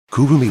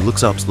Kurumi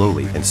looks up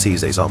slowly and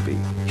sees a zombie.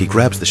 He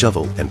grabs the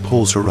shovel and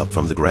pulls her up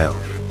from the ground.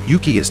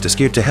 Yuki is too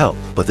scared to help,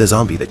 but the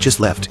zombie that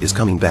just left is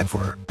coming back for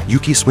her.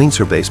 Yuki swings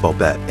her baseball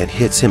bat and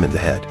hits him in the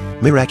head.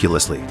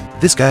 Miraculously,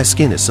 this guy's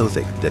skin is so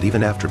thick that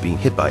even after being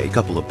hit by a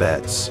couple of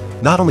bats,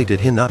 not only did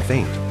he not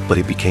faint, but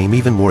he became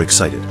even more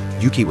excited.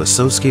 Yuki was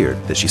so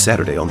scared that she sat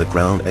on the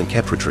ground and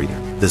kept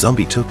retreating. The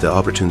zombie took the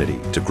opportunity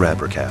to grab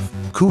her calf.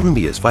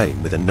 Kurumi is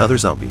fighting with another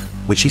zombie.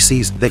 When she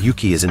sees that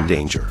Yuki is in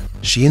danger,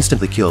 she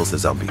instantly kills the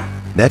zombie.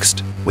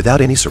 Next,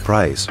 without any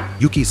surprise,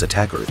 Yuki's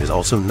attacker is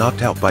also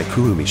knocked out by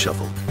Kurumi's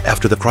shovel.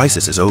 After the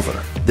crisis is over,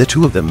 the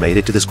two of them made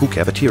it to the school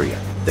cafeteria.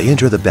 They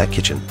enter the back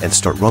kitchen and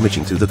start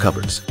rummaging through the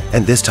cupboards.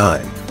 And this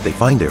time, they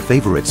find their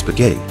favorite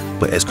spaghetti.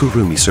 But as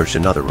Kurumi searched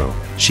another room,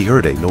 she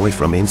heard a noise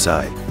from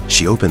inside.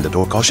 She opened the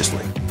door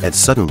cautiously, and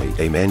suddenly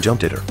a man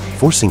jumped at her,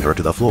 forcing her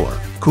to the floor.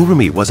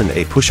 Kurumi wasn't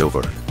a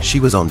pushover. She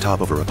was on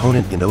top of her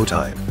opponent in no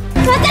time.